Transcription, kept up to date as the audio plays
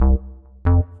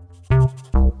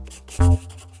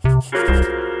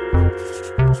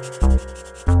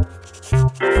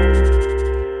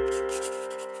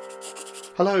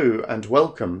Hello and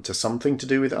welcome to Something to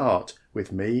Do with Art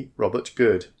with me, Robert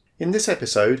Good. In this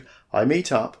episode, I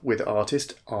meet up with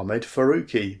artist Ahmed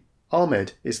Faruqi.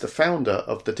 Ahmed is the founder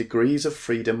of the Degrees of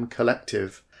Freedom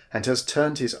Collective and has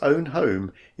turned his own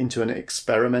home into an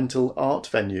experimental art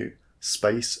venue,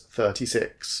 Space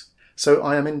 36. So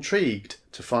I am intrigued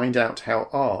to find out how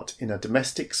art in a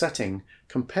domestic setting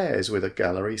compares with a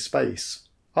gallery space.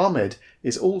 Ahmed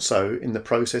is also in the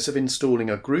process of installing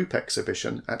a group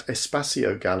exhibition at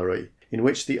Espacio Gallery, in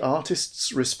which the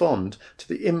artists respond to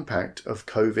the impact of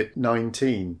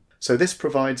COVID-19. So this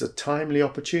provides a timely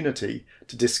opportunity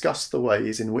to discuss the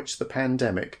ways in which the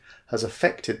pandemic has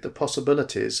affected the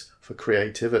possibilities for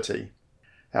creativity.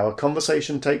 Our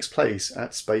conversation takes place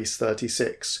at Space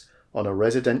 36 on a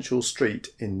residential street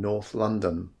in North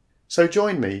London. So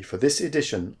join me for this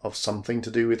edition of Something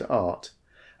to Do with Art,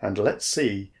 and let's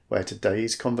see where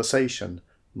today's conversation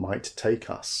might take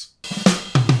us.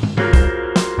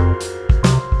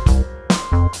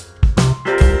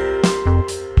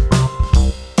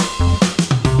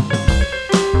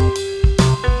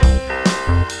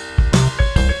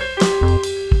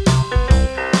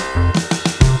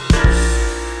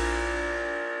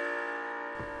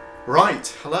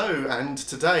 Right, hello, and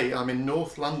today I'm in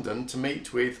North London to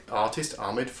meet with artist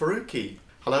Ahmed Faruqi.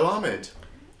 Hello, Ahmed.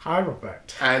 Hi,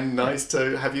 Robert. And nice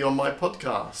to have you on my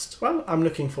podcast. Well, I'm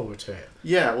looking forward to it.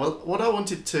 Yeah, well, what I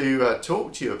wanted to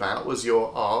talk to you about was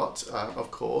your art, of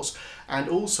course, and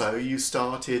also you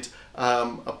started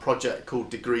a project called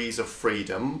Degrees of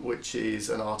Freedom, which is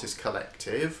an artist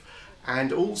collective,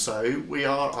 and also we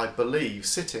are, I believe,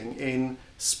 sitting in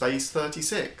Space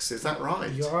 36, is that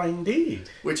right? You are indeed.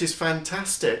 Which is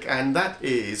fantastic, and that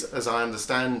is, as I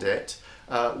understand it,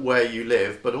 where you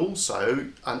live, but also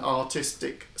an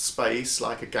artistic space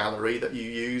like a gallery that you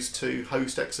use to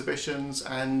host exhibitions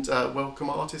and welcome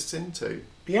artists into.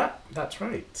 Yeah, that's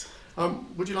right.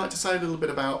 Would you like to say a little bit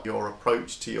about your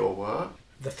approach to your work?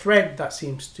 The thread that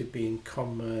seems to be in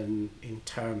common in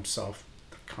terms of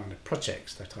the kind of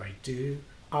projects that I do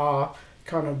are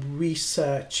kind of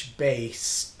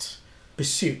research-based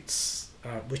pursuits,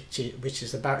 which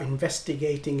is about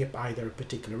investigating either a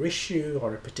particular issue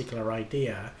or a particular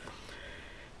idea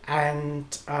and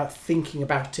thinking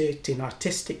about it in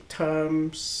artistic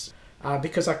terms,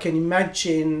 because I can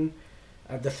imagine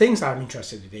the things I'm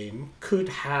interested in could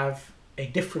have a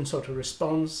different sort of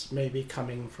response, maybe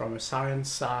coming from a science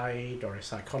side or a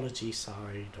psychology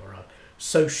side or a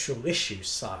social issue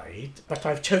side, but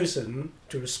I've chosen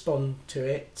to respond to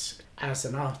it as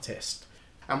an artist.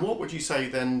 And what would you say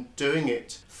then, doing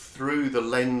it through the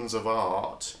lens of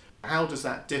art, how does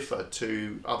that differ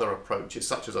to other approaches,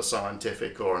 such as a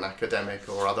scientific or an academic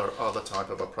or other type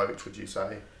of approach, would you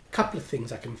say? A couple of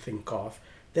things I can think of.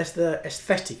 There's the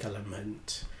aesthetic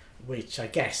element, which I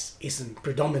guess isn't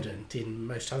predominant in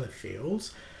most other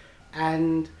fields,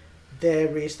 and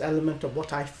there is the element of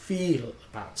what I feel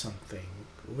about something,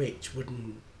 which would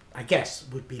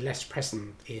be less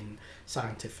present in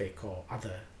scientific or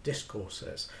other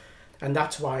discourses. And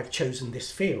that's why I've chosen this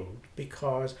field,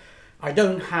 because I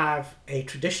don't have a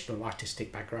traditional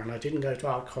artistic background. I didn't go to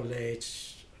art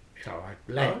college. I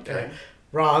led a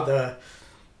rather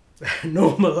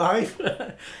normal life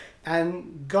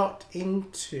and got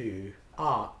into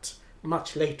art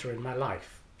much later in my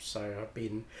life. So I've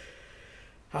been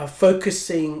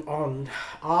focusing on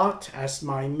art as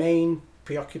my main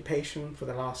preoccupation for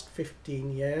the last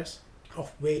 15 years,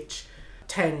 of which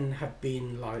 10 have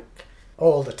been like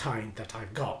all the time that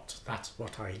I've got. That's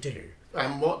what I do.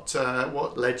 And what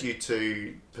led you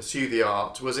to pursue the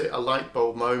art? Was it a light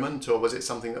bulb moment, or was it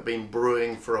something that had been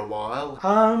brewing for a while?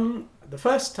 The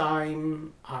first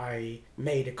time I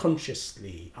made a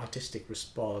consciously artistic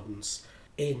response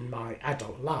in my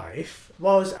adult life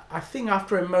was, I think,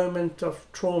 after a moment of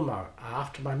trauma,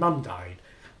 after my mum died,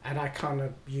 and I kind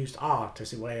of used art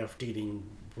as a way of dealing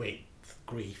with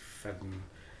grief. And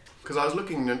because I was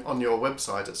looking on your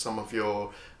website at some of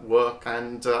your work,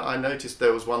 and I noticed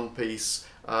there was one piece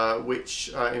which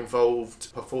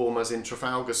involved performers in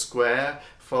Trafalgar Square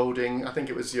folding, I think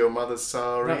it was your mother's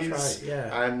saris. That's right,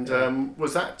 yeah. And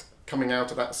was that coming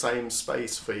out of that same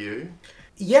space for you?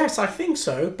 Yes, I think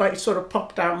so, but it sort of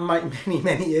popped out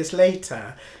many years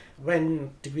later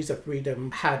when Degrees of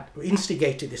Freedom had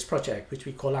instigated this project, which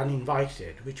we call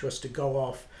Uninvited, which was to go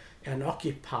off and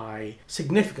occupy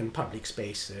significant public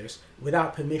spaces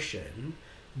without permission,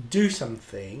 do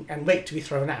something and wait to be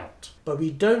thrown out. But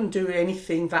we don't do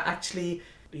anything that actually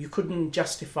you couldn't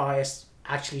justify as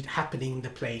actually happening in the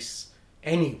place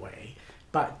anyway.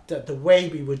 but the way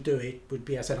we would do it would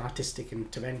be as an artistic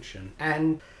intervention.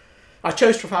 And I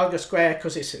chose Trafalgar Square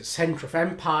because it's a centre of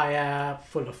empire,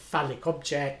 full of phallic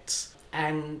objects,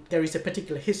 and there is a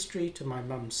particular history to my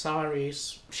mum's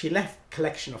saris. She left a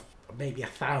collection of maybe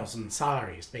 1,000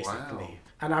 saris, basically. Wow.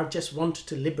 And I just wanted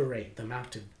to liberate them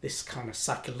out of this kind of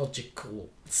psychological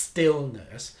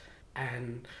stillness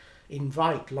and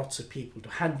invite lots of people to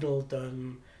handle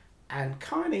them and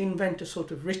kind of invent a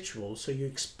sort of ritual. So you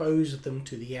expose them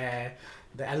to the air,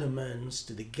 the elements,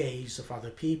 to the gaze of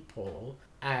other people.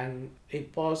 And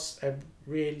it was a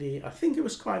really, I think it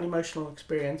was quite an emotional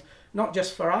experience, not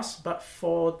just for us, but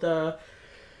for the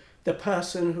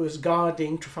person who was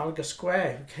guarding Trafalgar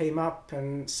Square, who came up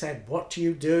and said, "What are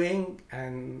you doing?"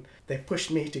 And they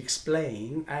pushed me to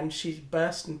explain, and she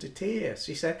burst into tears.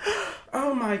 She said,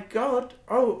 "Oh my God,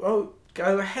 oh,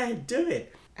 go ahead, do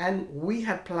it." And we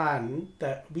had planned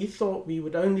that we thought we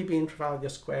would only be in Trafalgar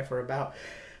Square for about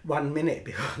 1 minute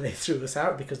before they threw us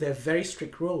out, because there are very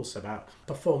strict rules about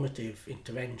performative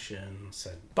interventions.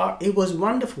 But it was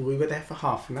wonderful. We were there for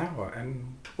half an hour.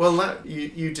 And well, that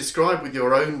you describe with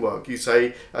your own work. You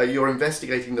say you're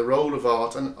investigating the role of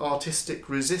art and artistic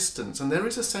resistance, and there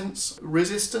is a sense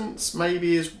resistance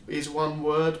maybe is one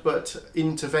word, but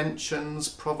interventions,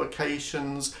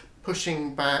 provocations,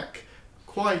 pushing back.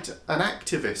 Quite an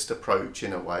activist approach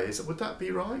in a way. Would that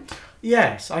be right?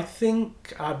 Yes, I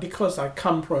think because I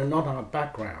come from a non-art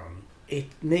background,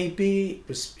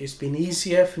 it's been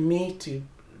easier for me to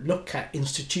look at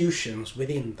institutions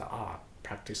within the art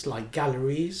practice, like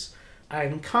galleries,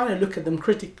 and kind of look at them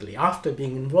critically after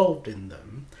being involved in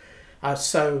them.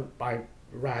 So I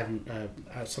ran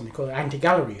something called an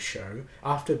anti-gallery show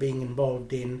after being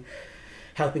involved in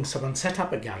helping someone set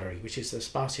up a gallery, which is the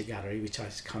Spazio Gallery, which I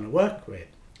kind of work with.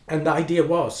 And the idea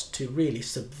was to really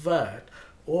subvert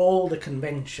all the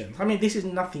conventions. I mean, this is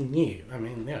nothing new. I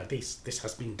mean, this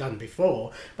has been done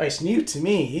before, but it's new to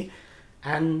me,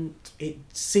 and it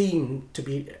seemed to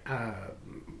be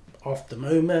of the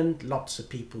moment. Lots of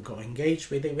people got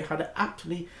engaged with it. We had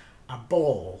absolutely a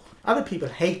ball. Other people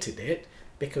hated it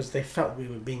because they felt we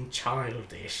were being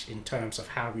childish in terms of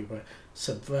how we were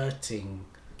subverting.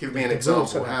 Give me an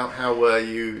example. How were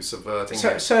you subverting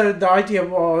it? So the idea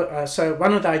was,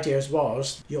 one of the ideas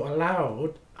was you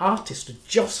allowed artists to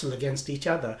jostle against each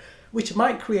other, which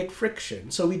might create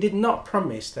friction. So we did not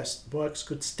promise that works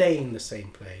could stay in the same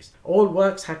place. All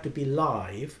works had to be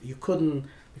live. You couldn't,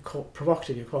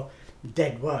 provocative, you call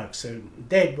dead works. So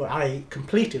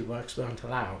completed works weren't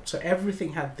allowed. So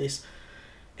everything had this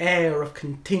air of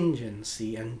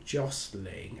contingency and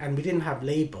jostling, and we didn't have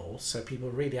labels, so people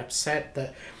were really upset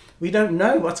that we don't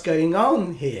know what's going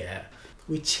on here.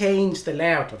 We changed the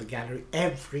layout of the gallery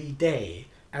every day,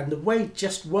 and the way it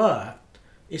just worked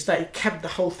is that it kept the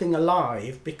whole thing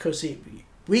alive because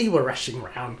we were rushing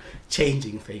around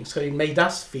changing things, so it made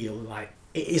us feel like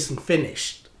it isn't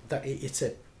finished, that it's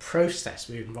a process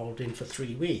we're involved in for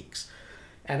 3 weeks.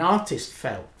 And artists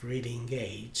felt really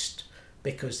engaged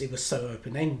because it was so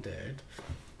open-ended.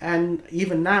 And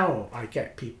even now I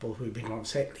get people who've been on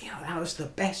saying, that was the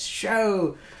best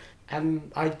show.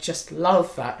 And I just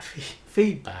love that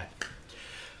feedback.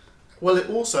 Well,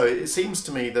 it seems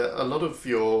to me that a lot of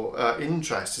your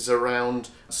interest is around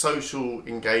social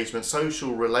engagement,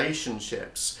 social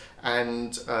relationships,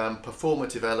 and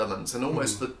performative elements, and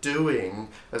almost the doing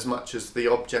as much as the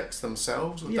objects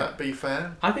themselves. Would that be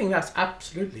fair? I think that's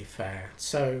absolutely fair.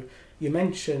 So you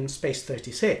mentioned Space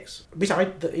 36, which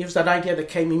it was that idea that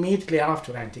came immediately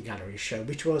after the anti-gallery show,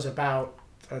 which was about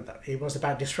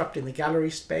disrupting the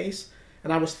gallery space.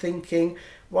 And I was thinking,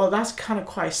 well, that's kind of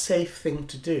quite a safe thing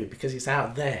to do because it's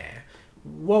out there.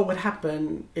 What would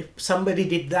happen if somebody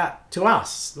did that to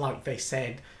us? Like they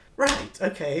said, right,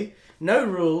 okay, no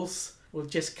rules, we'll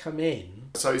just come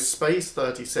in. So Space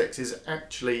 36 is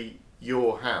actually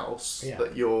your house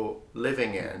that you're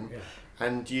living in. Yeah.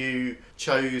 And you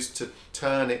chose to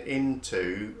turn it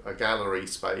into a gallery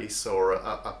space or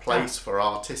a place for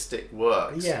artistic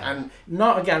works. Yeah, and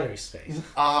not a gallery space.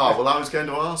 Well, I was going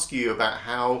to ask you about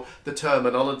how the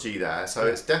terminology there. So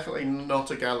it's definitely not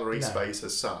a gallery space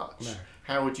as such. No.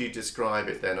 How would you describe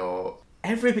it then? Or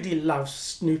everybody loves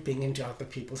snooping into other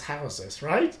people's houses,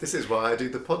 right? This is why I do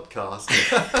the podcast.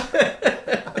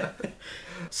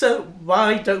 So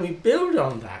why don't we build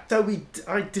on that? So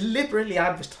I deliberately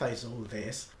advertise all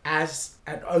this as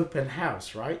an open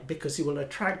house, right? Because it will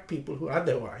attract people who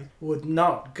otherwise would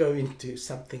not go into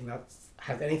something that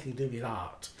has anything to do with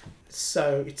art.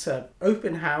 So it's an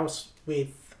open house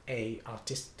with a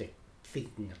artistic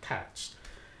thing attached.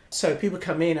 So people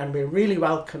come in and we're really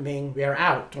welcoming. We're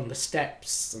out on the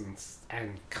steps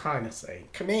and kind of saying,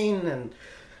 come in,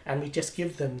 and we just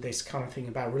give them this kind of thing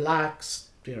about relax,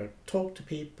 talk to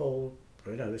people,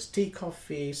 there's tea,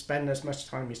 coffee, spend as much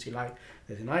time as you like.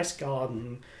 There's a nice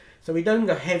garden. So we don't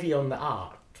go heavy on the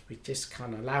art. We just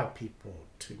kind of allow people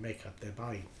to make up their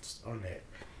minds on it,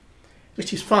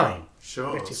 which is fine.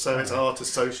 Sure. So it's art as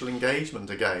social engagement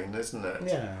again, isn't it?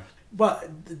 Yeah. Well,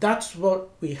 that's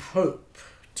what we hope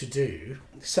to do.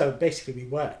 So basically we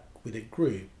work with a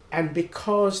group, and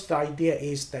because the idea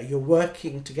is that you're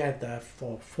working together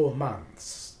for 4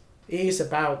 months, it is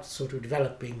about sort of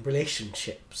developing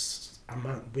relationships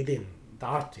within the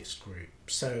artist group.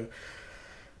 So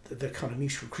the kind of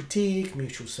mutual critique,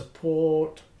 mutual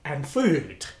support, and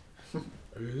food.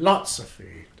 Lots of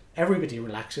food. Everybody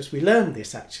relaxes. We learned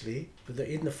this actually.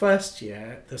 In the first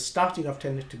year, the starting off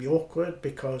tended to be awkward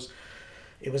because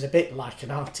it was a bit like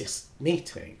an artist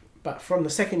meeting. But from the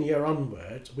second year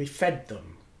onwards, we fed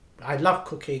them. I love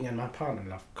cooking and my partner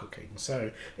loved cooking,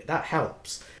 so that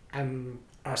helps. And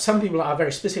some people are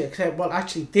very specific, say, well,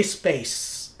 actually this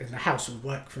space in the house would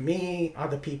work for me.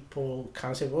 Other people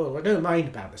kind of say, well, I don't mind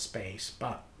about the space,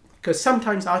 but because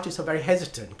sometimes artists are very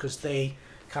hesitant because they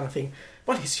kind of think,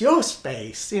 well, it's your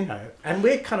space, and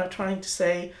we're kind of trying to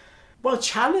say, well,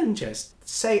 challenge us.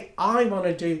 Say, I want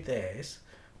to do this.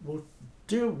 We'll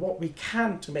do what we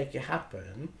can to make it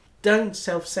happen. Don't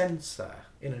self-censor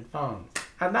in advance.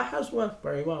 And that has worked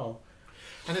very well.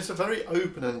 And it's a very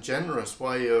open and generous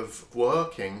way of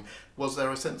working. Was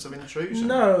there a sense of intrusion?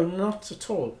 No, not at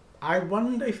all. I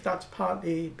wonder if that's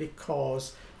partly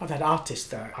because I've had artists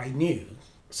that I knew.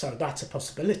 So that's a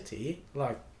possibility.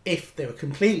 Like, if they were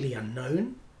completely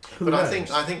unknown, who knows?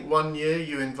 I think one year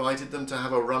you invited them to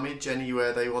have a rummage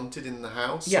anywhere they wanted in the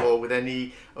house, yeah, or with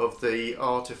any of the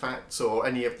artefacts or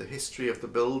any of the history of the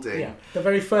building. Yeah, the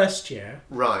very first year,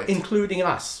 right, including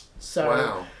us. So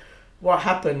wow. What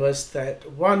happened was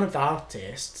that one of the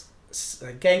artists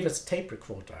gave us a tape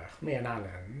recorder, me and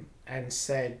Alan, and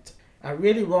said, I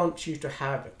really want you to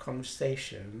have a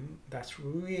conversation that's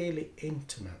really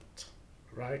intimate,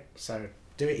 right? So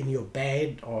do it in your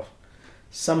bed or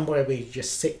somewhere where you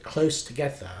just sit close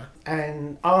together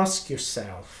and ask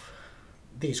yourself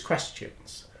these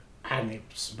questions. And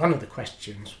one of the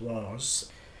questions was,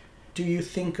 do you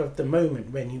think of the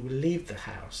moment when you will leave the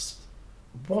house?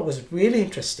 What was really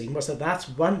interesting was that that's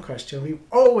one question we've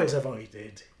always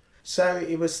avoided. So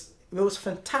it was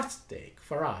fantastic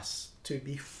for us to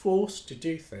be forced to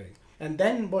do things. And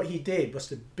then what he did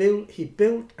was he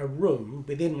built a room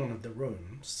within one of the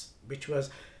rooms, which was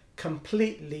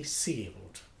completely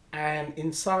sealed. And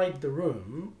inside the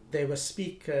room, there were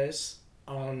speakers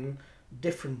on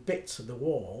different bits of the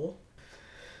wall.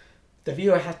 The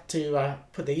viewer had to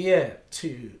put the ear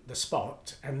to the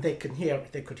spot, and they could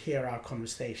hear our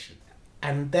conversation.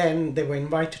 And then they were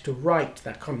invited to write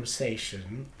that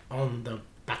conversation on the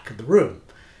back of the room,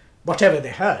 whatever they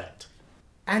heard.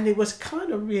 And it was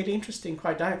kind of really interesting,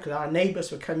 quite down, because our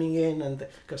neighbours were coming in, and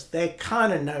because they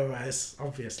kind of know us,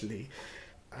 obviously,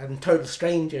 and total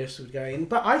strangers would go in.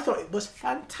 But I thought it was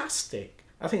fantastic.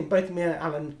 I think both me and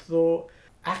Alan thought,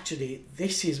 actually,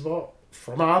 this is what,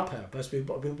 from our purpose, we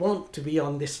want to be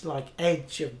on this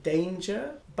edge of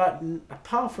danger. But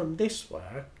apart from this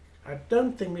work, I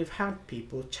don't think we've had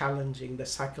people challenging the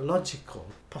psychological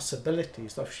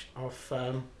possibilities of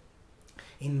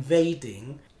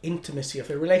invading intimacy of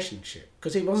a relationship,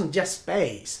 because it wasn't just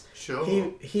space. Sure.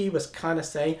 He was kind of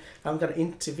saying, I'm going to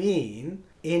intervene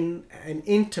in an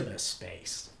intimate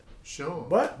space. Sure.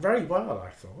 Worked very well,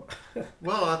 I thought.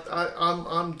 Well,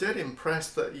 I'm dead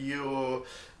impressed that you're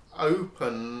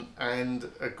open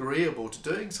and agreeable to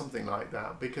doing something like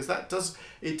that, because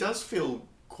it does feel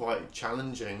quite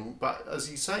challenging, but as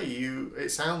you say,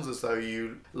 it sounds as though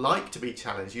you like to be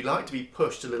challenged, you like to be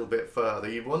pushed a little bit further,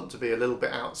 you want to be a little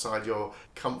bit outside your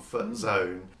comfort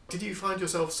zone. Did you find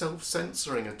yourself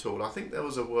self-censoring at all? I think there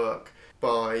was a work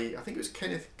by, I think it was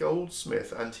Kenneth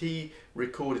Goldsmith, and he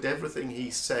recorded everything he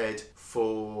said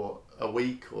for a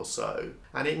week or so,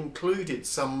 and it included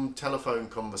some telephone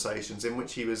conversations in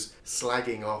which he was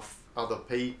slagging off other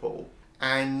people.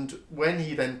 And when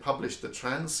he then published the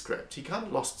transcript, he kind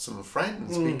of lost some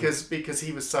friends because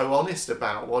he was so honest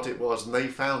about what it was, and they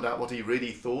found out what he really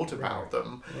thought about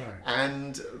them. Right.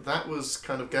 And that was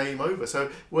kind of game over. So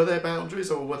were there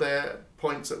boundaries, or were there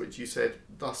points at which you said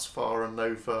thus far and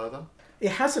no further?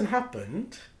 It hasn't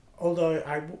happened, although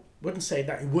I wouldn't say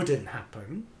that it wouldn't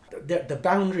happen. The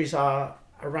boundaries are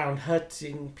around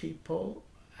hurting people.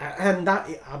 And that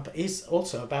is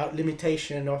also about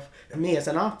limitation of me as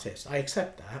an artist. I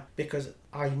accept that because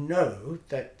I know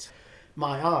that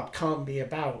my art can't be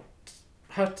about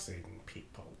hurting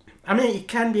people. I mean, it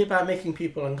can be about making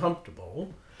people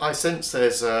uncomfortable. I sense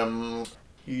there's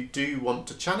you do want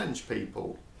to challenge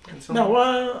people. No,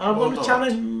 well, I want to not?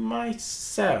 challenge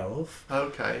myself.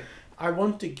 Okay. I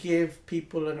want to give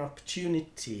people an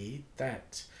opportunity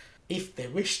that, if they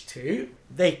wish to,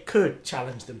 they could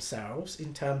challenge themselves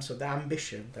in terms of the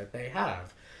ambition that they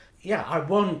have. Yeah, I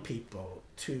want people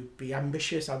to be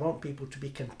ambitious. I want people to be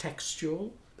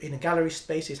contextual. In a gallery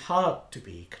space, it's hard to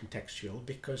be contextual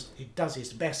because it does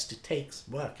its best to take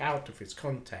work out of its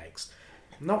context.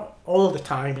 Not all the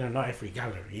time, not every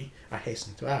gallery, I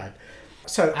hasten to add.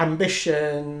 So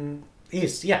ambition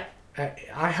is,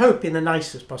 I hope in the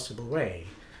nicest possible way.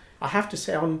 I have to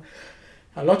say on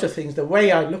a lot of things, the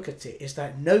way I look at it is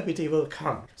that nobody will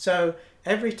come. So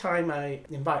every time I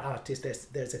invite artists,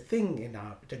 there's a thing in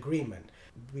our agreement.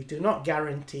 We do not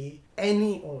guarantee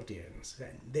any audience.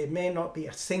 There may not be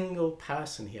a single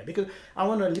person here because I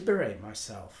want to liberate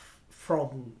myself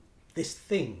from this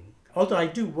thing. Although I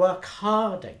do work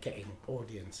hard at getting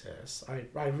audiences,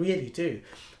 I really do.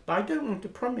 But I don't want to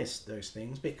promise those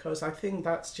things because I think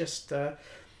that's just, that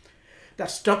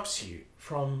stops you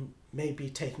from maybe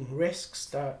taking risks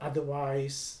that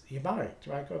otherwise you might.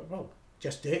 Right? Go, well,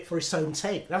 just do it for its own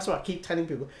sake. That's what I keep telling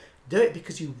people. Do it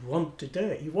because you want to do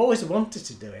it. You've always wanted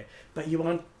to do it, but you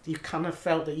kind of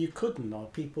felt that you couldn't, or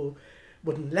people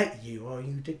wouldn't let you, or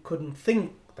you couldn't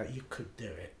think that you could do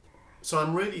it. So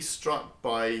I'm really struck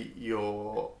by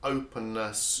your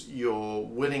openness, your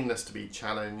willingness to be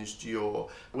challenged, your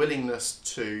willingness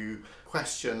to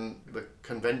question the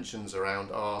conventions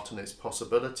around art and its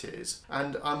possibilities.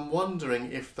 And I'm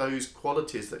wondering if those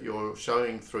qualities that you're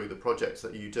showing through the projects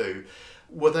that you do,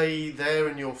 were they there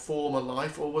in your former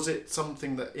life, or was it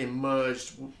something that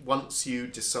emerged once you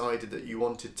decided that you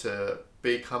wanted to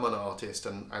become an artist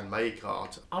and make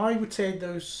art? I would say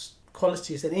those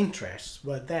qualities and interests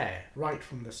were there right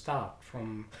from the start,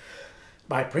 from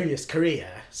my previous career.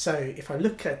 So if I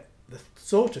look at the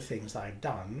sort of things that I've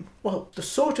done, well, the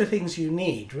sort of things you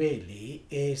need really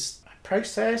is a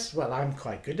process. Well, I'm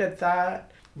quite good at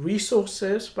that.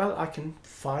 Resources, well, I can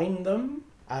find them.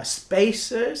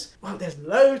 Spaces, well, there's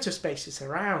loads of spaces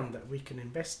around that we can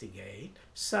investigate.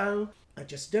 So I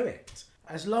just do it.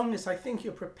 As long as I think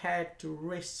you're prepared to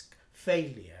risk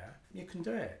failure, you can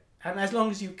do it. And as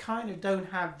long as you kind of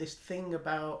don't have this thing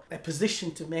about a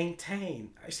position to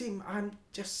maintain. I see, I'm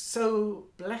just so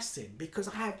blessed because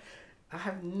I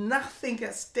have nothing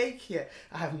at stake here.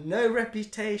 I have no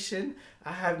reputation.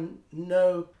 I have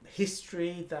no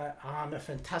history that I'm a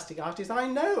fantastic artist. I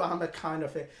know I'm a kind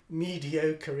of a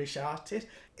mediocre-ish artist.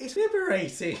 It's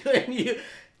liberating when you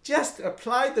just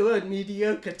apply the word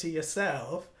mediocre to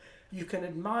yourself. You can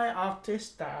admire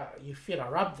artists that you feel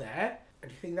are up there, and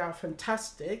you think they're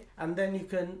fantastic, and then you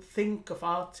can think of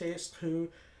artists who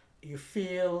you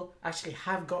feel actually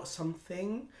have got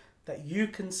something that you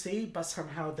can see, but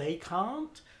somehow they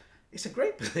can't. It's a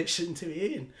great position to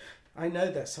be in. I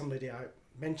know that somebody I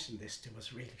mentioned this to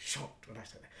was really shocked when I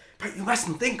said, but you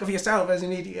mustn't think of yourself as a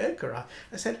mediocre.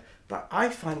 I said, but I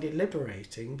find it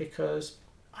liberating because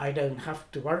I don't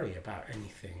have to worry about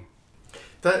anything.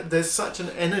 There's such an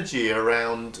energy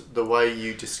around the way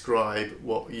you describe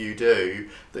what you do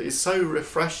that is so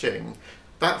refreshing.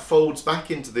 That folds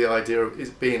back into the idea of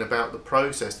it being about the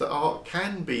process, that art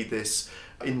can be this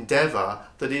endeavour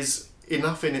that is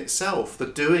enough in itself. The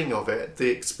doing of it,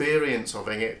 the experience of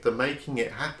it, the making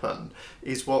it happen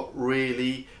is what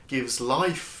really gives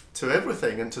life to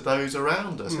everything and to those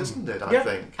around us, isn't it, I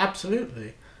think?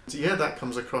 Absolutely. So yeah, that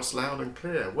comes across loud and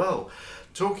clear. Well,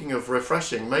 talking of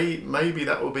refreshing, maybe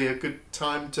that will be a good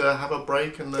time to have a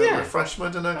break and a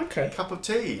refreshment and a cup of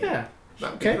tea. Yeah.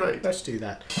 That would be great. Let's do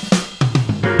that.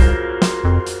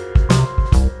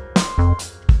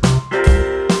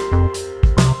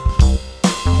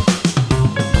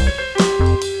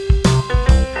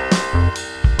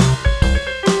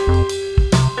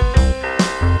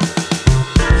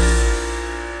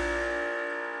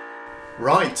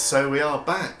 Right, so we are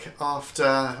back after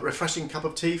a refreshing cup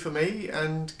of tea for me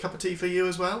and cup of tea for you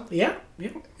as well. Yeah.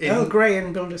 Earl Grey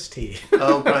and Builder's tea.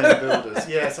 Earl Grey and Builders.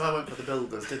 Yes, I went for the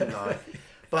Builders, didn't I?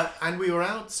 And we were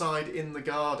outside in the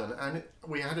garden and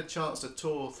we had a chance to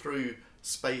tour through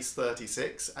Space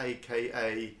 36,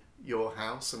 aka your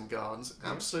house and gardens.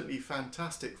 Absolutely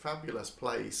fantastic, fabulous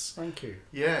place. Thank you.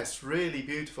 Yes, really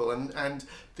beautiful. And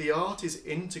the art is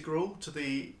integral to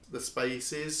the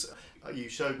spaces. You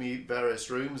showed me various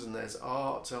rooms and there's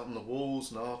art on the walls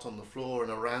and art on the floor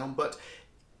and around, but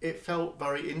it felt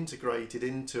very integrated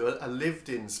into a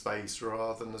lived-in space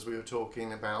rather than, as we were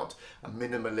talking about, a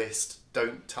minimalist,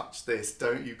 don't touch this,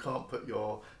 you can't put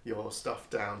your stuff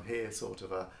down here sort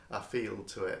of a feel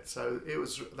to it. So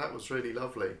that was really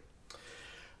lovely.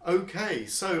 Okay,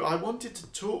 so I wanted to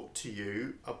talk to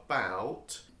you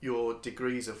about your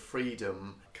Degrees of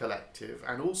Freedom collective,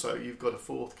 and also you've got a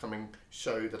forthcoming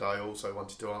show that I also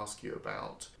wanted to ask you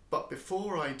about. But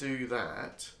before I do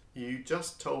that, you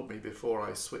just told me before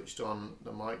I switched on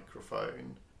the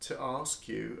microphone to ask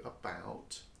you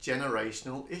about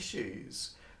generational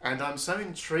issues. And I'm so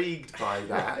intrigued by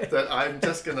that that I'm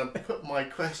just going to put my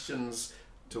questions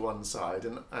to one side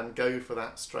and go for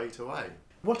that straight away.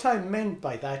 What I meant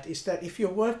by that is that if you're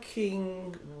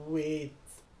working with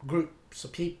groups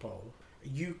of people,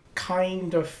 you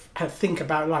kind of think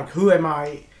about like,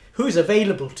 who's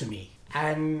available to me?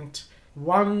 And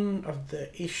one of the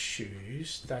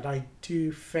issues that I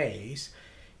do face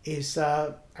is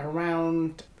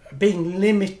around being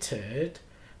limited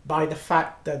by the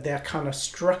fact that there are kind of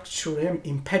structural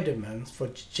impediments for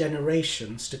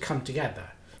generations to come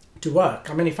together to work.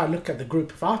 I mean, if I look at the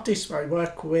group of artists I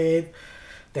work with,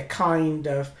 they're kind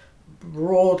of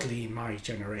broadly my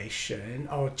generation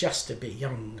or just a bit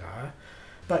younger.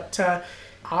 But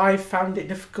I found it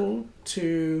difficult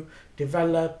to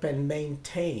develop and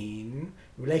maintain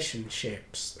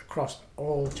relationships across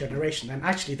all generations. And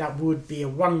actually that would be a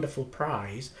wonderful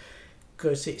prize,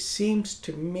 because it seems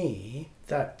to me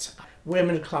that we're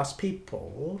middle class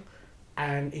people,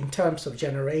 and in terms of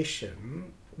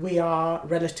generation, we are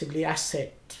relatively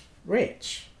asset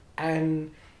rich.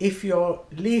 And if you're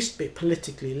least bit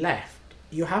politically left,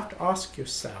 you have to ask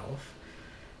yourself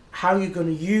how you're going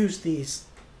to use these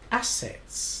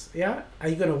assets. Yeah, are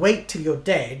you going to wait till you're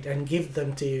dead and give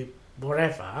them to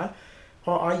wherever,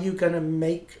 or are you going to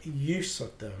make use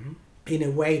of them in a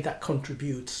way that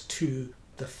contributes to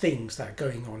the things that are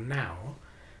going on now?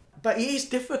 But it is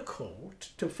difficult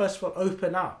to first of all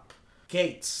open up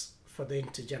gates for the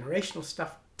intergenerational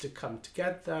stuff to come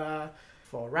together,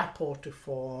 for rapport to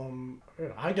form.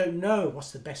 I don't know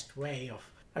what's the best way of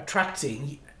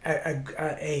attracting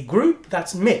a group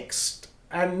that's mixed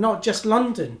and not just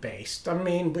London based. I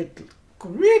mean, we'd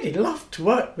really love to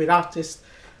work with artists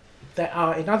that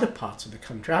are in other parts of the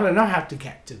country. I don't know how to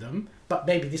get to them, but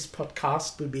maybe this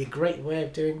podcast would be a great way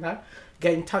of doing that.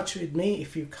 Get in touch with me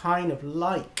if you kind of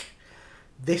like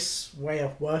this way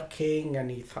of working and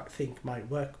you think might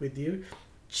work with you.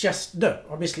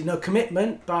 Obviously no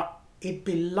commitment, but it'd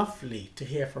be lovely to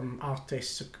hear from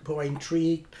artists who are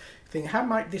intrigued, think, how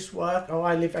might this work? Oh,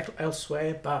 I live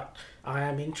elsewhere, but I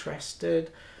am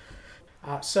interested.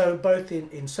 So both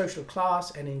in social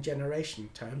class and in generation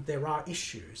terms, there are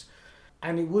issues.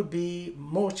 And it would be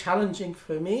more challenging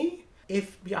for me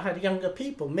if I had younger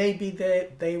people. Maybe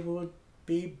they would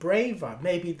be braver.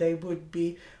 Maybe they would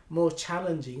be more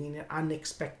challenging in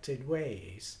unexpected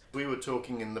ways. We were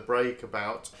talking in the break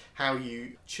about how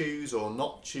you choose or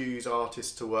not choose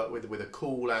artists to work with a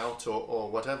call out or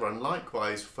whatever. And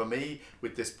likewise, for me,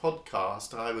 with this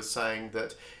podcast, I was saying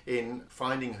that in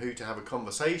finding who to have a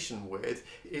conversation with,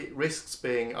 it risks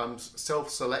being I'm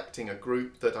self-selecting a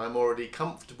group that I'm already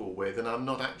comfortable with, and I'm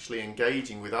not actually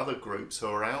engaging with other groups who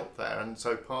are out there. And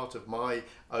so part of my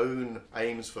own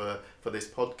aims for this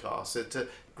podcast is to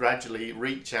gradually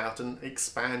reach out and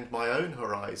expand my own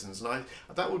horizons, and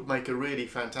that would make a really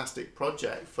fantastic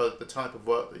project for the type of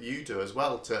work that you do as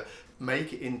well, to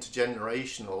make it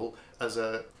intergenerational as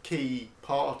a key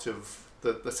part of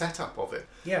the setup of it.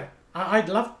 Yeah, I'd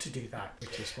love to do that.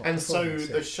 Which is what. And so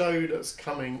the show that's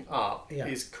coming up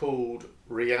is called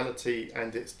Reality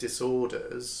and Its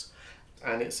Disorders,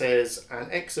 and it says an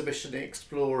exhibition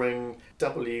exploring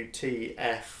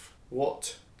WTF,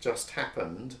 what just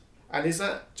happened. And is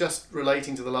that just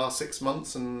relating to the last 6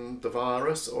 months and the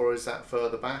virus, or is that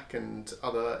further back and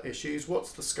other issues?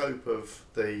 What's the scope of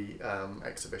the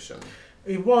exhibition?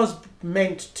 It was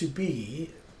meant to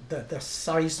be the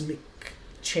seismic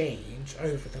change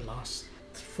over the last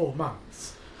 4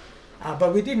 months.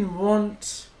 But we didn't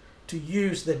want to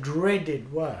use the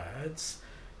dreaded words,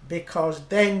 because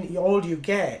then all you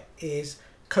get is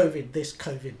COVID this,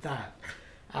 COVID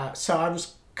that. So I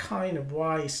was kind of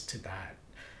wise to that.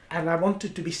 And I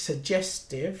wanted to be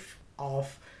suggestive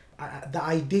of the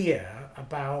idea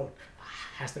about,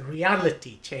 has the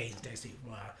reality changed, as it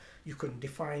were? You can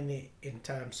define it in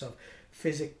terms of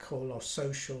physical or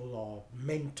social or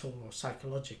mental or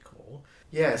psychological.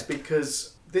 Yes,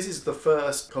 because this is the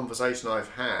first conversation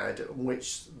I've had in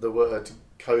which the word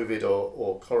COVID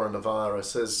or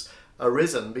coronavirus has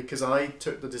arisen because I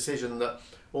took the decision that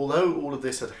although all of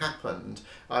this had happened,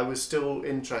 I was still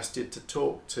interested to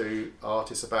talk to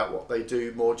artists about what they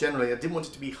do more generally. I didn't want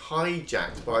it to be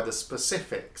hijacked by the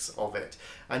specifics of it.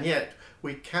 And yet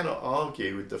we cannot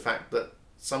argue with the fact that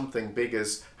something big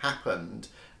has happened,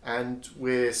 and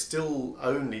we're still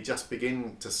only just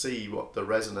beginning to see what the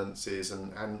resonance is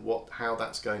and how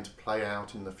that's going to play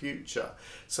out in the future.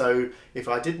 So if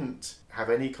I didn't have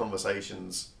any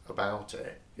conversations about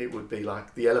it, it would be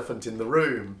like the elephant in the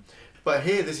room. But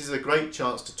here, this is a great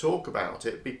chance to talk about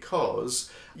it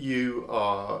because you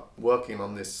are working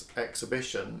on this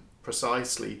exhibition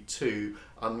precisely to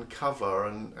uncover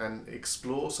and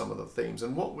explore some of the themes.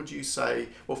 And what would you say,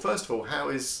 well, first of all, how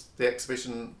is the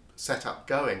exhibition set up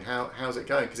going? How's it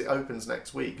going? Because it opens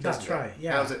next week, doesn't it? That's right,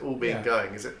 yeah. How's it all been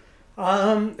going? Is it?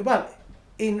 Well,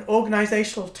 in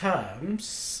organisational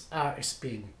terms, it's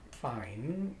been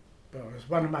fine. Well,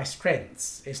 one of my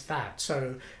strengths is that.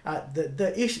 So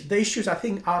the issues I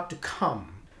think are to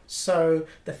come. So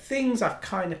the things I've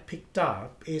kind of picked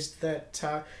up is that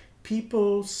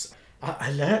people's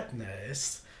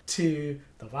alertness to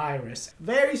the virus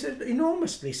varies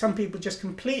enormously. Some people just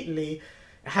completely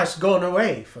has gone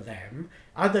away for them.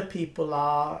 Other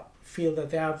people feel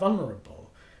that they are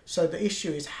vulnerable. So the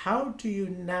issue is, how do you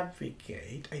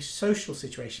navigate a social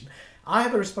situation? I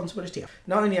have a responsibility.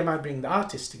 Not only am I bringing the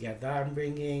artists together, I'm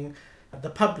bringing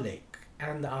the public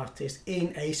and the artists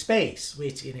in a space,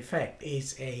 which in effect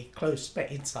is a closed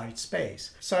inside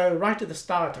space. So right at the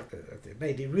start, I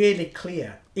made it really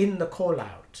clear in the call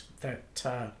out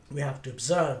that we have to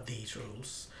observe these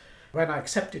rules. When I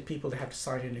accepted people, they had to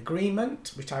sign an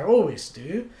agreement, which I always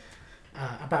do,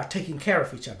 about taking care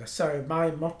of each other. So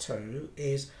my motto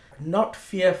is not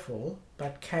fearful,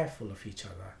 but careful of each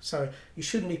other. So you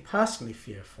shouldn't be personally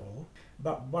fearful,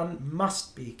 but one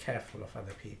must be careful of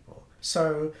other people.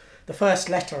 So the first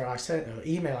letter I sent, or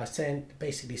email I sent,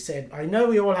 basically said, I know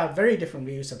we all have very different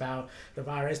views about the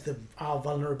virus, our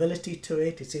vulnerability to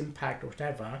it, its impact,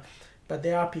 whatever, but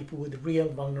there are people with real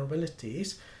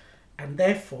vulnerabilities. And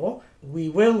therefore, we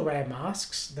will wear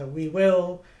masks, that we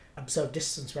will observe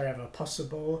distance wherever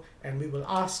possible, and we will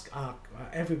ask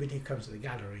everybody who comes to the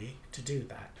gallery to do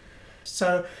that.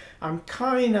 So I'm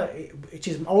kind of, which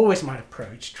is always my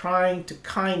approach, trying to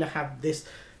kind of have this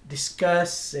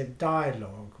discursive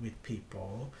dialogue with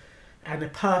people, and a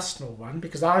personal one,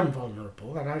 because I'm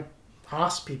vulnerable, and I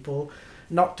ask people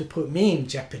not to put me in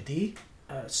jeopardy.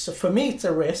 So for me, it's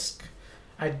a risk.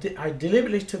 I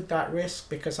deliberately took that risk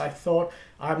because I thought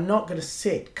I'm not going to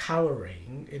sit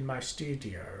cowering in my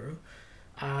studio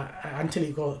until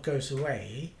it goes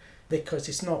away, because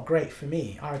it's not great for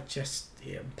me.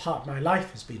 Part of my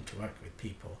life has been to work with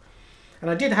people. And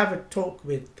I did have a talk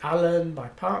with Alan, my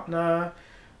partner,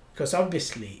 because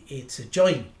obviously it's a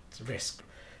joint risk.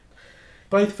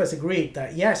 Both of us agreed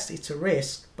that yes, it's a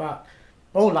risk, but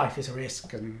all life is a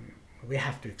risk and we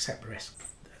have to accept risk.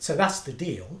 So that's the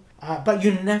deal. But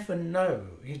you never know.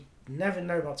 You never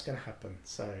know what's going to happen.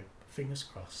 So fingers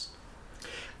crossed.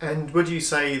 And would you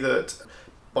say that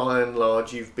by and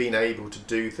large you've been able to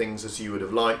do things as you would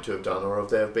have liked to have done, or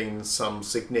have there been some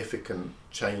significant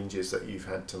changes that you've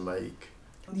had to make?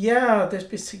 Yeah, there's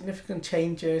been significant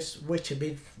changes which have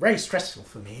been very stressful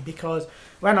for me, because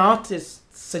when artists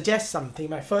suggest something,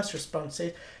 my first response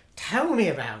is, tell me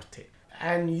about it.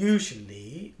 And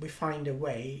usually we find a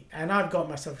way, and I've got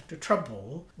myself into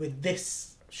trouble with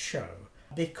this show,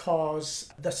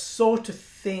 because the sort of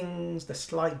things, the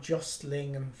slight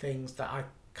jostling and things that I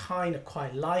kind of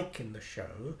quite like in the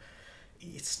show,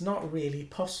 it's not really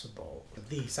possible.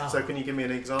 These are. So can you give me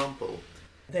an example?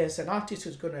 There's an artist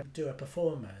who's going to do a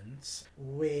performance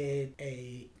with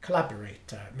a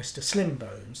collaborator, Mr.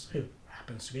 Slimbones, who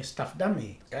happens to be a stuffed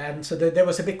dummy. And so there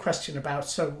was a big question about,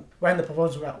 so when the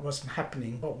performance wasn't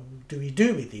happening, what do we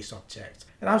do with these objects?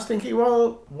 And I was thinking,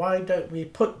 well, why don't we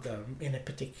put them in a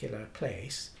particular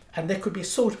place? And there could be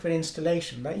sort of an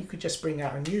installation that you could just bring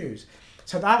out and use.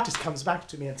 So the artist comes back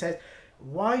to me and says,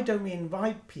 why don't we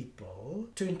invite people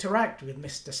to interact with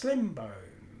Mr.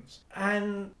 Slimbones?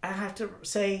 And I have to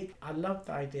say, I love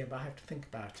the idea, but I have to think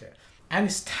about it. And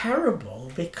it's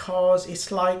terrible because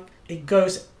it's like it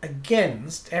goes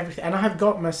against everything. And I have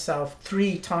got myself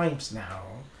 3 times now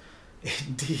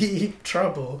in deep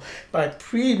trouble by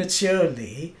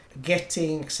prematurely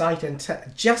getting excited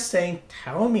and just saying,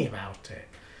 tell me about it.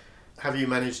 Have you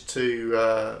managed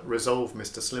to resolve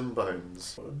Mr.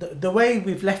 Slimbones? The way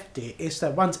we've left it is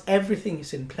that once everything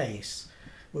is in place,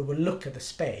 we will look at the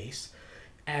space,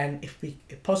 and if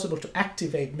possible to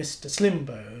activate Mr.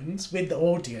 Slimbones with the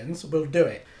audience, we'll do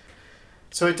it.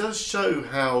 So it does show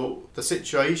how the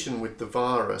situation with the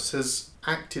virus has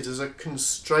acted as a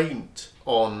constraint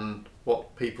on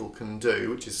what people can do,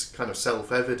 which is kind of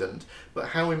self-evident, but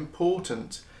how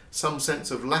important some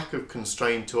sense of lack of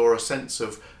constraint or a sense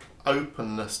of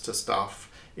openness to stuff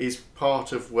is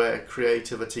part of where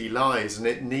creativity lies, and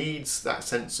it needs that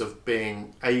sense of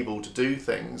being able to do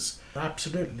things.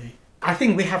 Absolutely. I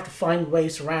think we have to find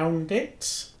ways around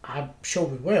it. I'm sure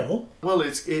we will. Well,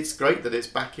 it's great that it's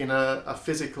back in a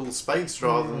physical space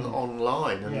rather than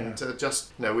online,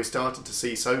 and we started to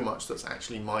see so much that's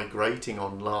actually migrating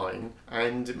online,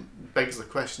 and it begs the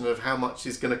question of how much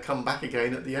is going to come back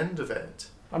again at the end of it.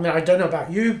 I mean, I don't know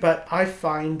about you, but I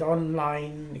find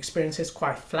online experiences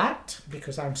quite flat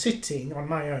because I'm sitting on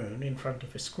my own in front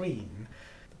of a screen.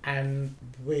 And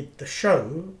with the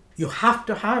show, you have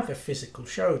to have a physical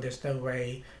show. There's no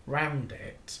way around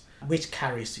it, which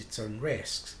carries its own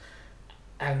risks.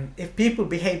 And if people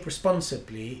behave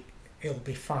responsibly, it'll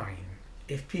be fine.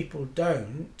 If people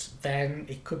don't, then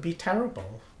it could be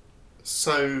terrible.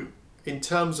 So, in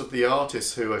terms of the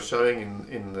artists who are showing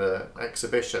in the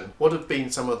exhibition, what have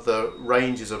been some of the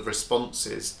ranges of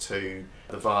responses to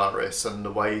the virus and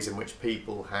the ways in which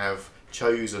people have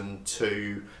chosen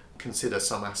to consider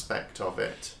some aspect of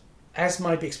it? As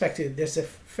might be expected, there's a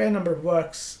fair number of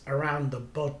works around the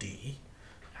body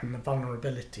and the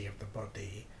vulnerability of the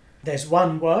body. There's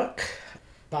one work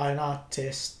by an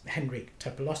artist, Henryk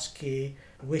Topolowski,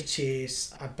 which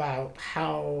is about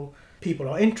how people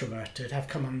who are introverted have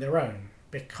come on their own,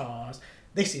 because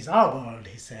this is our world,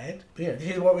 he said. This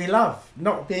is what we love,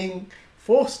 not being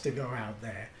forced to go out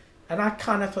there. And I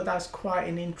kind of thought that's quite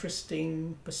an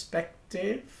interesting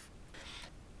perspective.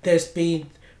 There's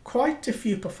been quite a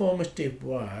few performative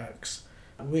works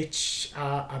which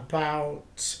are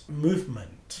about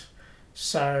movement.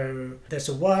 So there's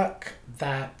a work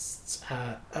that's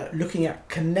looking at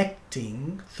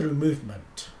connecting through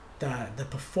movement. The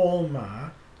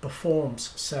performer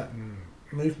performs certain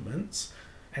movements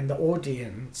and the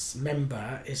audience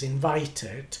member is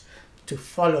invited to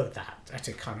follow that at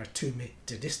a kind of 2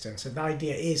 meter distance. And the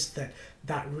idea is that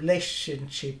that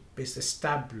relationship is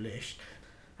established.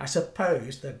 I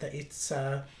suppose that it's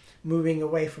moving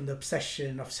away from the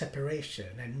obsession of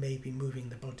separation and maybe moving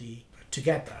the body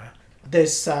together.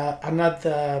 There's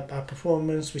another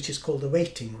performance which is called The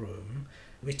Waiting Room,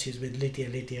 which is with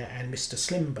Lydia and Mr.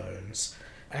 Slimbones.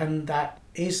 And that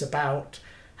is about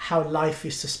how life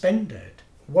is suspended.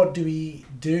 What do we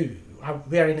do?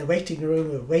 We're in a waiting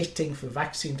room, we're waiting for the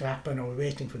vaccine to happen, or we're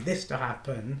waiting for this to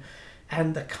happen,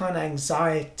 and the kind of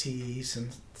anxieties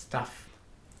and stuff.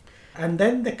 And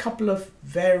then the couple of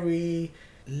very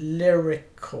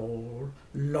lyrical,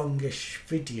 longish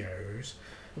videos.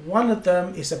 One of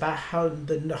them is about how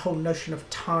the whole notion of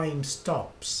time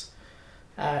stops.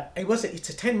 It's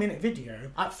a 10-minute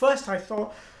video. At first I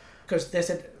thought, because there's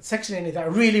a section in it that I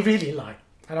really, really like,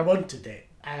 and I wanted it.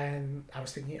 And I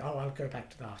was thinking, I'll go back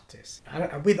to the artist.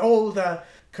 And with all the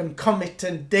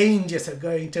concomitant dangers of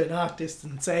going to an artist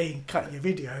and saying, cut your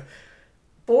video,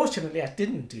 fortunately I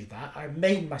didn't do that. I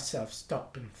made myself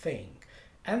stop and think.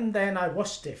 And then I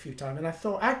watched it a few times and I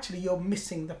thought, actually, you're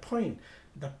missing the point.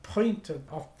 The point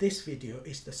of this video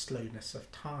is the slowness of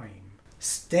time.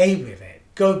 Stay with it.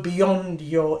 Go beyond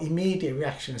your immediate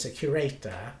reaction as a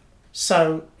curator.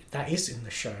 So that is in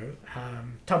the show.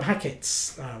 Tom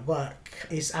Hackett's work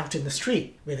is out in the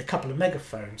street with a couple of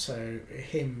megaphones. So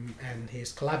him and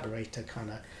his collaborator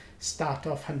kind of start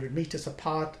off 100 meters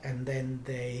apart and then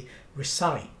they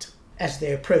recite as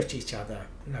they approach each other,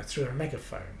 through a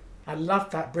megaphone. I love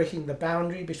that, breaking the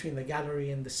boundary between the gallery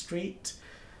and the street.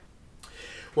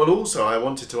 Well, also I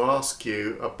wanted to ask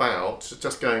you about,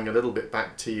 just going a little bit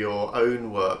back to your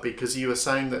own work, because you were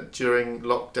saying that during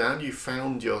lockdown you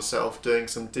found yourself doing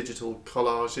some digital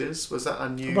collages. Was that a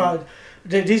new... Well,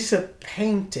 it is a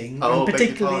painting, and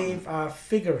particularly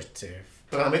figurative.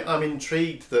 But I'm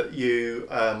intrigued that you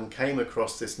came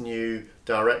across this new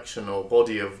direction or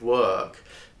body of work,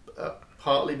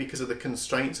 partly because of the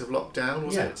constraints of lockdown,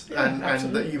 was it? Yeah,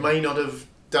 and that you may not have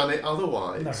done it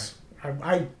otherwise. No.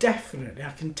 I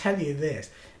can tell you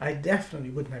this, I definitely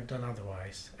wouldn't have done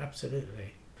otherwise.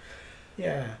 Absolutely.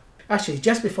 Yeah. Actually,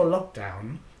 just before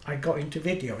lockdown, I got into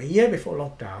video, a year before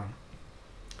lockdown.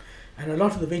 And a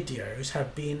lot of the videos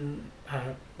have been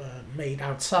made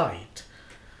outside.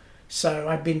 So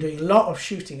I've been doing a lot of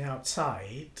shooting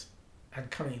outside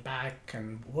and coming back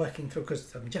and working through,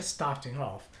 because I'm just starting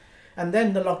off. And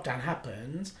then the lockdown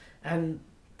happens and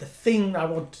the thing I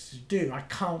wanted to do, I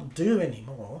can't do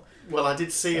anymore. Well, I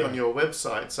did see on your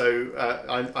website, so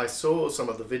I saw some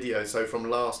of the videos from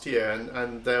last year,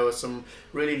 and there were some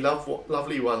really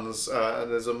lovely ones.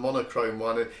 And there's a monochrome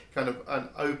one, kind of an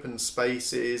open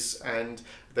spaces, and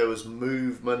there was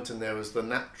movement, and there was the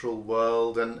natural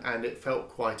world, and it felt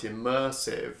quite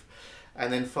immersive.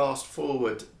 And then fast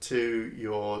forward to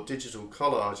your digital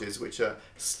collages, which are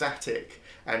static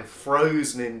and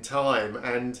frozen in time,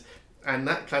 and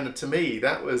that kind of, to me,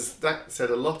 that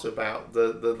said a lot about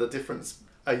the difference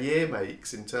a year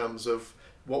makes in terms of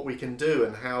what we can do,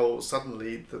 and how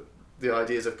suddenly the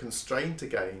ideas are constrained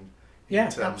again in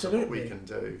terms absolutely. of what we can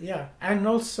do. Yeah, and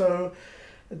also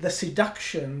the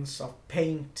seductions of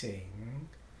painting,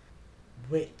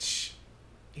 which,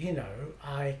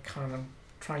 I kind of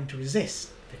trying to resist,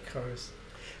 because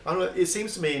it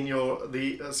seems to me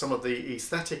in some of the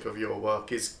aesthetic of your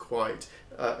work is quite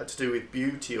to do with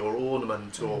beauty or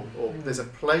ornament, or there's a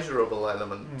pleasurable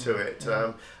element to it,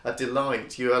 a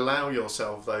delight. You allow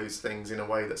yourself those things in a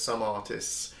way that some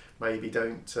artists maybe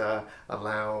don't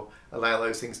allow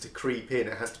those things to creep in.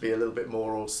 It has to be a little bit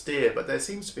more austere, but there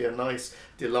seems to be a nice,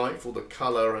 delightful, the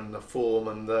colour and the form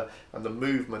and the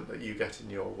movement that you get in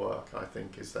your work, I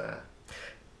think, is there.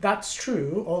 That's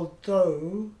true,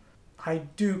 although I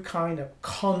do kind of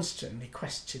constantly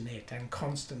question it and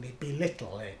constantly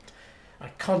belittle it. I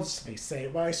constantly say,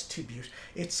 well, it's too beautiful.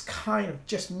 It's kind of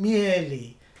just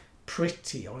merely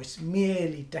pretty, or it's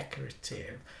merely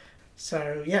decorative.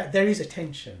 So, yeah, there is a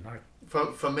tension.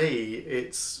 For me,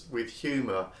 it's with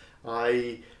humour.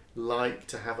 I like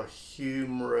to have a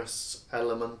humorous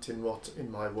element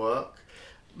in my work.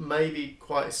 Maybe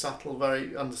quite subtle,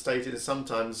 very understated, and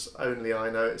sometimes only I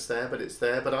know it's there, but it's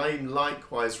there. But I'm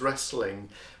likewise wrestling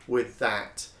with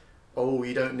that. Oh,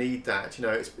 you don't need that.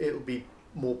 It'll be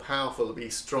more powerful, it'll be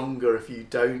stronger if you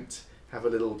don't have a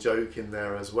little joke in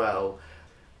there as well.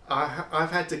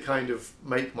 I've had to kind of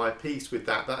make my peace with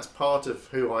that. That's part of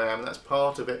who I am. That's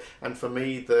part of it. And for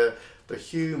me, the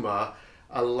humour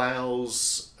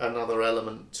allows another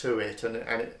element to it, and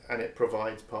it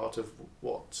provides part of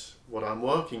what I'm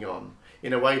working on,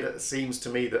 in a way that seems to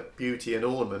me that beauty and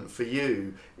ornament for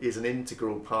you is an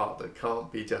integral part that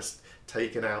can't be just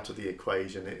taken out of the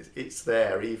equation. It's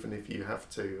there, even if you have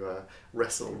to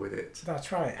wrestle with it.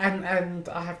 That's right. And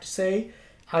I have to say,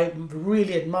 I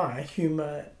really admire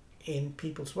humour in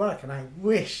people's work, and I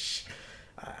wish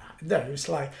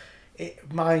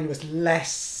mine was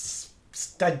less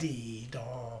studied,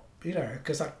 or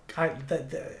because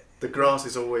the grass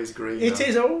is always greener. It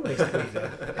is always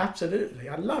greener. Absolutely.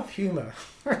 I love humour.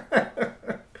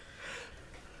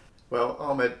 Well,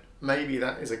 Ahmed, maybe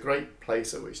that is a great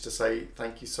place at which to say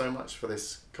thank you so much for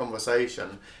this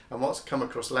conversation. And what's come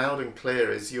across loud and clear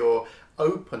is your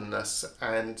openness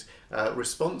and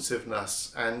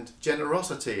responsiveness and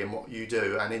generosity in what you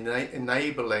do, and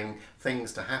enabling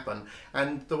things to happen,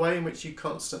 and the way in which you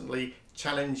constantly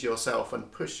challenge yourself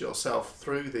and push yourself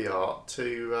through the art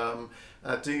to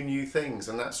do new things,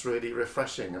 and that's really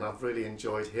refreshing, and I've really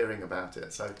enjoyed hearing about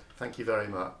it, so thank you very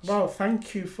much. Well,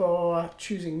 thank you for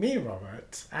choosing me,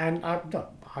 Robert, and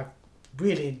I've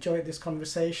really enjoyed this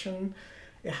conversation.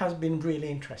 It has been really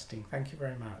interesting. Thank you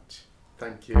very much.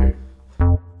 Thank you.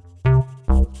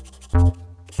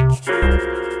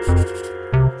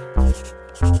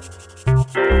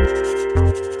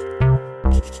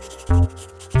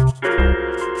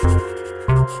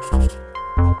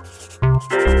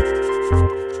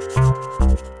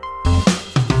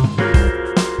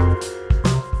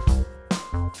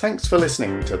 Thanks for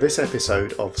listening to this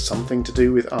episode of Something to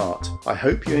Do with Art. I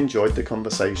hope you enjoyed the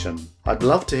conversation. I'd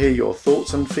love to hear your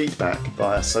thoughts and feedback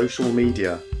via social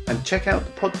media, and check out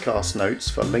the podcast notes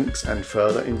for links and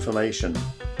further information.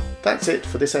 That's it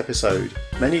for this episode.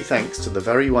 Many thanks to the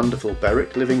very wonderful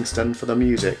Beric Livingston for the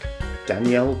music,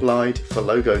 Danielle Blyde for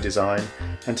logo design,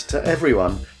 and to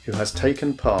everyone who has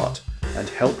taken part and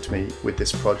helped me with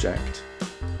this project.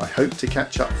 I hope to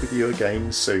catch up with you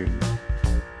again soon.